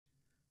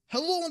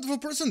Hello wonderful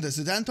person, this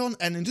is Anton,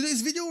 and in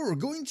today's video we're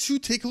going to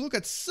take a look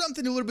at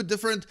something a little bit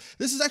different.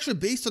 This is actually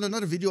based on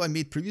another video I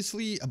made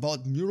previously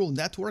about neural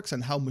networks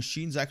and how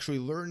machines actually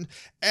learn,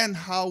 and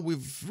how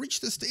we've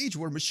reached a stage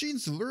where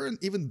machines learn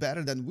even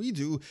better than we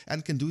do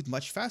and can do it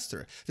much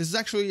faster. This is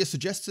actually a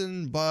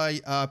suggestion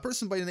by a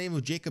person by the name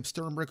of Jacob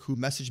Sternberg who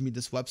messaged me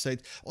this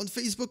website on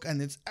Facebook,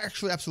 and it's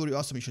actually absolutely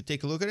awesome. You should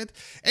take a look at it.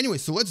 Anyway,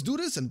 so let's do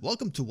this, and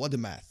welcome to What the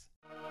Math.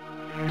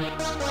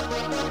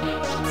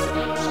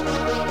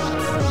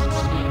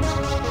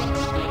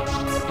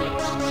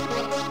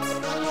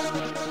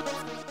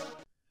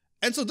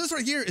 And so this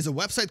right here is a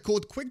website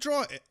called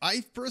QuickDraw.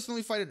 I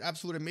personally find it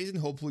absolutely amazing.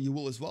 Hopefully you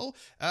will as well.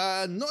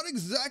 Not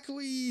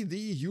exactly the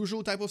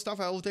usual type of stuff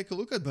I will take a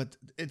look at, but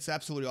it's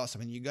absolutely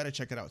awesome and you gotta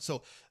check it out.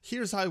 So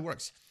here's how it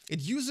works. It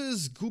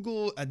uses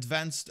Google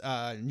Advanced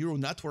Neural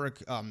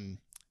Network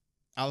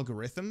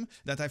algorithm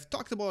that I've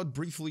talked about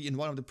briefly in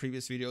one of the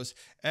previous videos,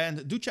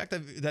 and do check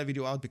that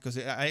video out because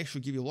I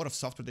actually give you a lot of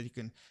software that you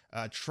can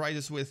try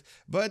this with.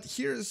 But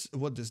here's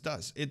what this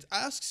does. It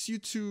asks you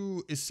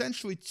to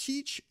essentially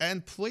teach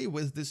and play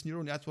with this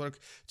neural network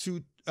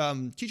to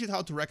teach it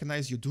how to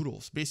recognize your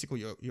doodles,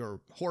 basically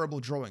your horrible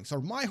drawings, or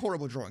my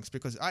horrible drawings,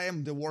 because I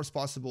am the worst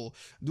possible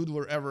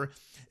doodler ever,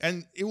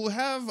 and it will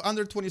have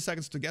under 20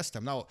 seconds to guess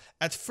them. Now,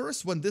 at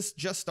first, when this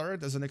just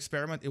started as an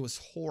experiment, it was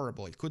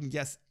horrible. It couldn't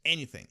guess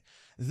anything.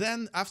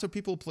 Then, after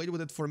people played with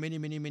it for many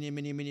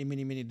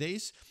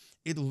days,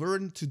 it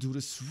learned to do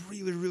this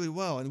really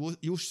well, and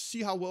you'll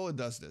see how well it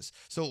does this.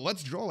 So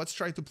let's draw. Let's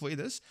try to play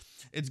this.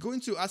 It's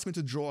going to ask me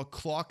to draw a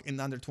clock in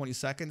under 20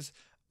 seconds.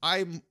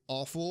 I'm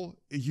awful.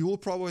 You will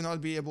probably not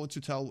be able to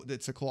tell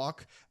it's a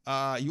clock.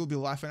 You'll be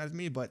laughing at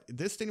me, but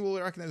this thing will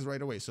recognize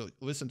right away. So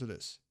listen to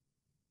this.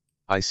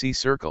 I see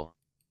circle.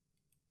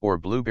 Or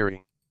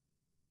blueberry.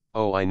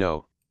 Oh, I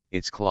know.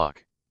 It's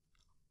clock.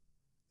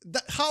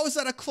 How is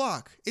that a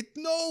clock? It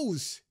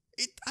knows.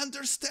 It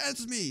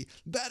understands me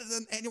better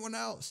than anyone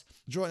else.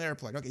 Draw an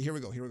airplane. Okay, here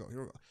we go.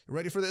 You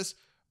ready for this?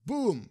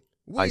 Boom.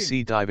 Wing. I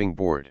see diving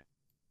board.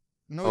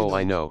 No, oh,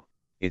 I know.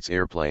 It's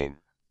airplane.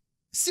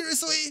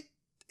 Seriously?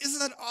 Isn't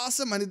that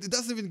awesome? And it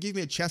doesn't even give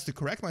me a chance to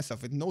correct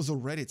myself. It knows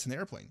already it's an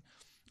airplane.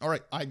 All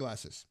right,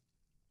 eyeglasses.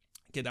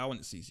 Okay, that one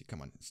is easy.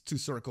 Come on. It's two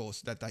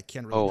circles that I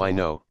can't really draw. I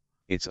know.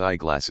 It's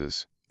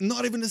eyeglasses.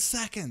 Not even a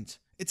second.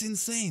 It's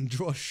insane.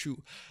 Draw a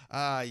shoe.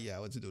 Yeah,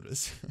 let's do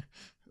this.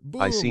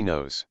 Boom. I see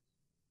nose.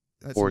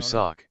 That's or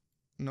sock.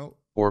 No.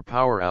 Or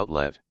power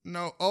outlet.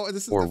 No. Oh,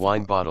 this is or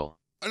wine bottle.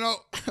 No.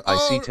 I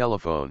see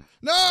telephone.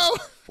 No.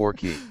 Or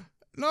key.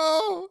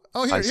 No.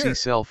 Oh, here. I see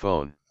cell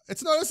phone.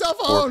 It's not a cell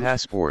phone. Or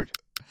passport.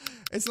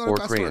 It's not or a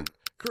passport.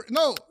 crayon.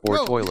 No. Or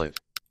no. toilet.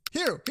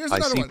 Here's I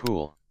another see one.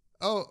 pool.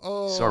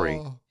 Oh. Sorry,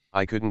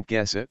 I couldn't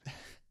guess it.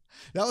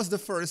 That was the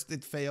first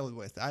it failed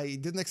with. I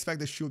didn't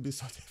expect the shoe would be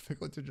so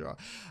difficult to draw.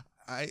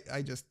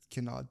 I just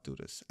cannot do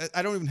this.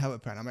 I don't even have a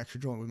pen. I'm actually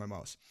drawing with my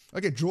mouse.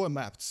 Okay, draw a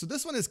map. So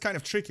this one is kind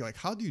of tricky. Like,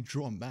 how do you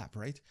draw a map,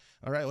 right?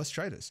 All right, let's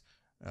try this.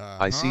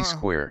 I see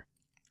square.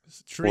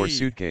 Tree. Or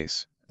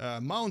suitcase.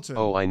 Mountain.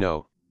 Oh, I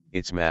know.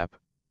 It's map.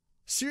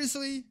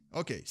 Seriously?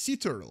 Okay, sea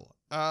turtle.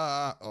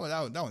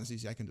 That one's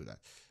easy. I can do that.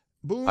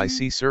 Boom. I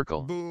see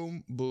circle.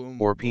 Boom,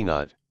 boom. Or boom.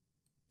 peanut.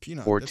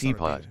 Peanut. Or That's not a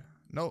teapot. peanut.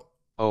 No.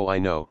 Oh, I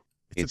know.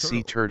 It's a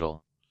sea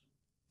turtle.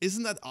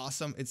 Isn't that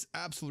awesome? It's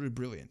absolutely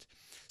brilliant.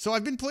 So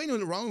I've been playing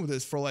around with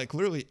this for like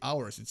literally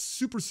hours. It's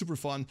super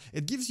fun.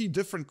 It gives you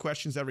different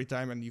questions every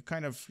time, and you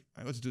kind of,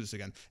 let's do this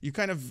again. You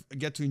kind of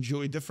get to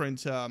enjoy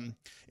different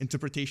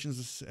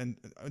interpretations and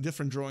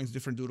different drawings,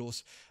 different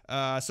doodles.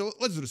 So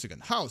let's do this again.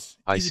 House.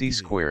 I Easy see peasy.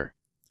 square.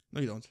 No,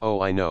 you don't. Oh,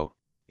 I know.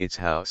 It's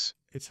house.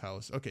 It's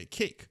house. Okay,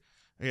 cake.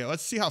 Okay,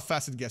 let's see how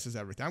fast it guesses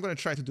everything. I'm going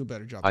to try to do a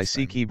better job. I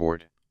see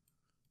keyboard.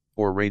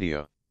 Or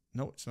radio.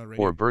 No, it's not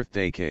radio. Or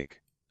birthday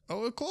cake.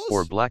 Oh, close.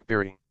 Or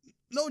blackberry.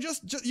 No,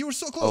 just you were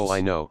so close. Oh,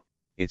 I know.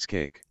 It's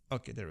cake.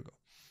 Okay, there we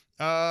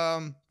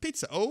go.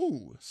 Pizza.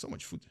 Oh, so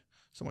much food.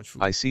 So much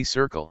food. I see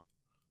circle.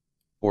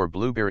 Or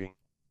blueberry.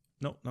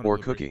 No, not or a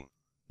blueberry. cookie.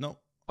 No.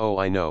 Oh,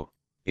 I know.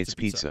 It's a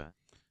pizza. pizza.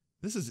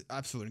 This is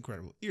absolutely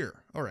incredible.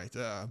 Ear. All right.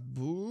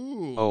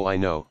 Boo. Oh, I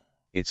know.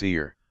 It's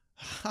ear.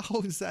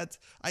 How is that?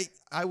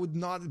 I would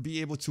not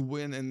be able to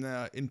win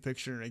in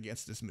picture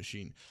against this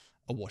machine.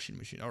 A washing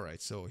machine. All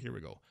right. So here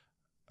we go.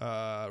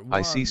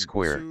 I see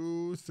square. 1,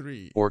 2,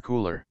 3. Or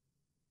cooler.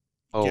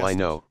 Oh, Guess I it.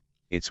 know.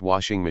 It's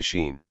washing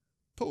machine.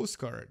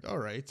 Postcard. All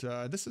right.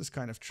 This is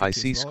kind of tricky. I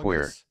see as well,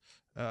 square.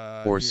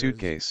 Or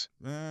suitcase.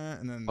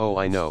 And then Oh,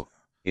 I know.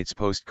 It's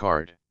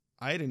postcard.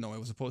 I didn't know it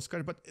was a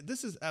postcard, but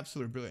this is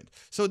absolutely brilliant.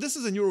 So this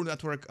is a neural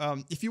network.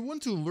 If you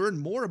want to learn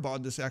more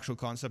about this actual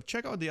concept,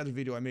 check out the other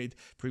video I made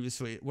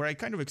previously where I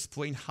kind of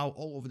explain how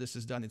all of this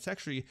is done. It's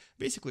actually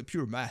basically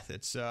pure math.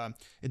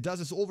 It does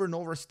this over and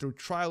over through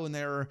trial and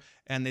error,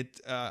 and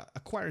it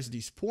acquires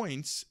these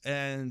points.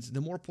 And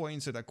the more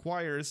points it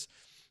acquires,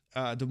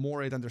 the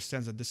more it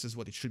understands that this is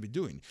what it should be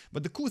doing.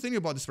 But the cool thing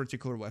about this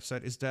particular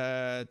website is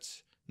that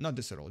not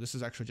this at all. This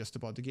is actually just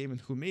about the game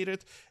and who made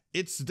it.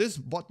 It's this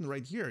button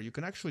right here. You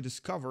can actually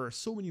discover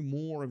so many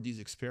more of these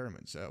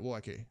experiments. Well,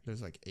 okay,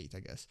 there's like 8, I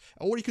guess.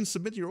 Or you can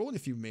submit your own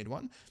if you've made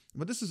one.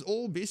 But this is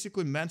all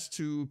basically meant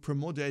to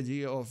promote the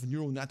idea of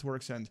neural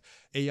networks and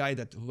AI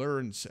that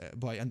learns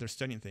by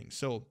understanding things.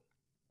 So,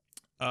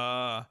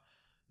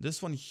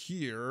 this one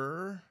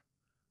here,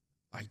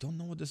 I don't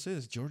know what this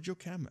is. Giorgio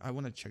Cam. I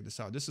want to check this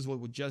out. This is what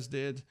we just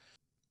did.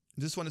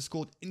 This one is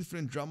called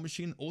Infinite Drum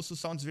Machine. Also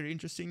sounds very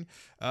interesting.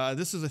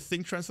 This is a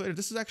thing translator.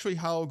 This is actually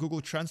how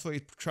Google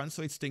Translate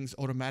translates things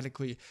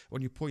automatically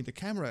when you point the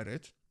camera at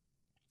it.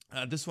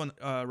 This one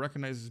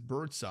recognizes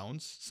bird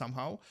sounds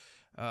somehow.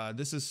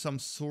 This is some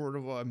sort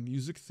of a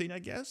music thing, I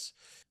guess.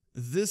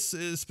 This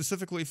is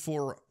specifically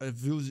for a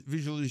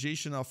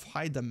visualization of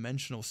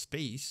high-dimensional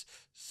space.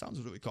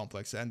 Sounds really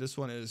complex, and this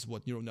one is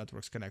what neural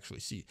networks can actually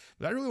see.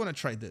 But I really want to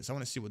try this. I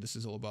want to see what this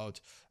is all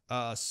about.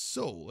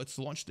 So let's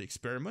launch the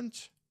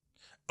experiment.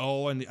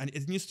 Oh, and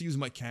it needs to use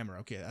my camera.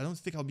 Okay, I don't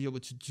think I'll be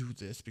able to do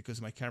this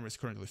because my camera is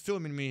currently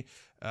filming me,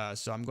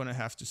 so I'm going to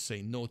have to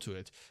say no to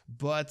it.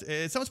 But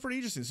it sounds pretty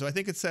interesting. So I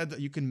think it said that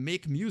you can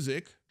make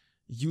music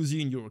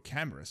using your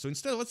camera. So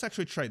instead, let's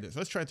actually try this.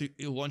 Let's try to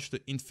launch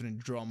the Infinite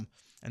Drum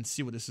and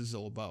see what this is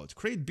all about.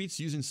 Create beats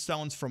using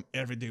sounds from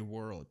everyday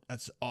world.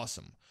 That's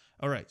awesome.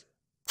 All right,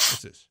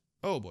 what's this?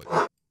 Oh boy.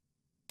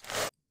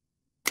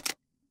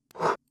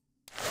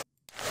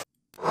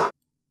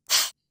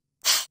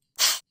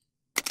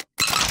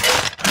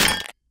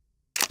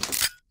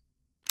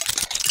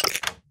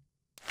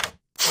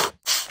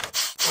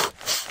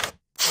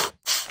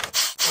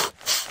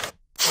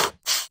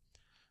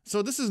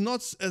 So this is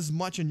not as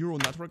much a neural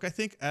network, I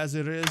think, as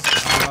it is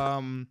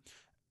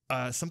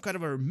some kind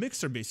of a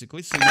mixer,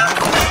 basically. So you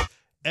have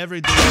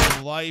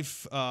everyday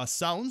life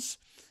sounds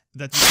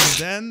that you can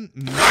then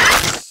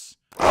mix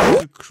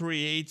to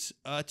create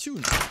a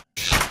tune.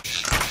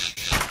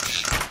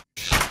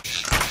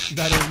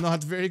 That is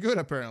not very good,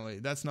 apparently.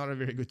 That's not a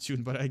very good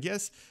tune, but I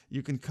guess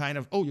you can kind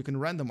of... Oh, you can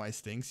randomize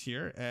things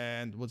here.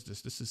 And what's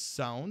this? This is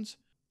sound.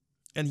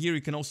 And here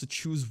you can also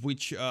choose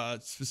which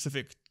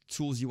specific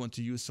tools you want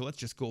to use. So let's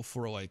just go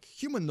for like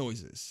human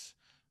noises.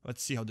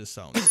 Let's see how this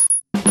sounds.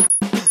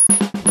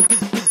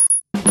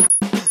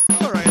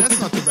 Alright, that's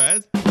not too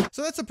bad.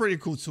 So that's a pretty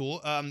cool tool.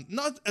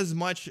 Not as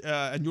much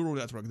a neural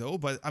network though,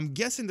 but I'm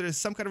guessing there is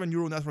some kind of a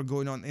neural network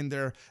going on in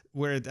there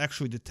where it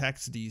actually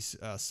detects these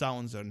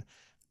sounds and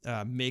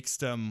makes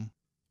them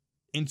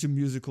into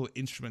musical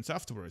instruments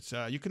afterwards.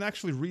 You can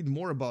actually read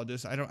more about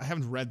this. I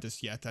haven't read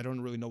this yet. I don't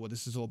really know what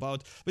this is all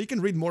about, but you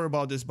can read more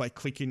about this by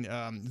clicking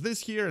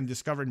this here and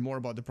discovering more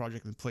about the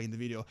project and playing the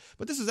video.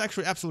 But this is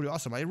actually absolutely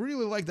awesome. I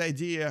really like the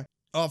idea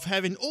of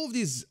having all of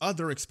these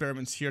other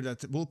experiments here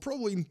that will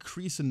probably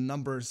increase in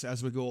numbers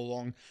as we go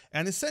along.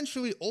 And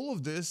essentially all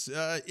of this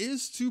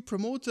is to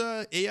promote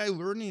AI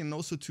learning and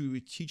also to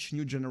teach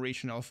new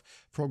generation of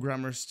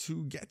programmers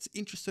to get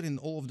interested in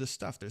all of this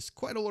stuff. There's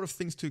quite a lot of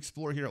things to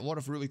explore here, a lot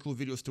of really cool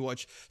videos to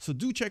watch. So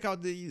do check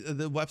out the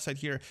website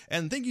here.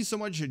 And thank you so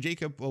much,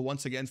 Jacob,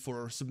 once again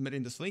for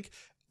submitting this link.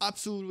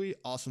 Absolutely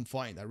awesome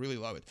find. I really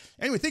love it.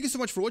 Anyway, thank you so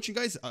much for watching,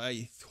 guys.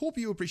 I hope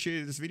you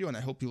appreciated this video and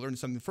I hope you learned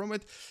something from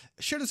it.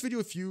 Share this video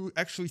if you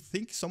actually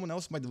think someone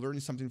else might learn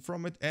something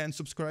from it, and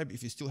subscribe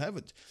if you still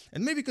haven't.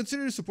 And maybe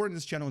consider supporting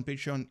this channel on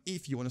Patreon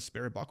if you want to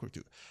spare a buck or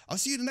two. I'll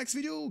see you in the next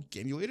video.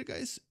 Game you later,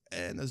 guys.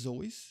 And as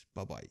always,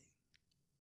 bye-bye.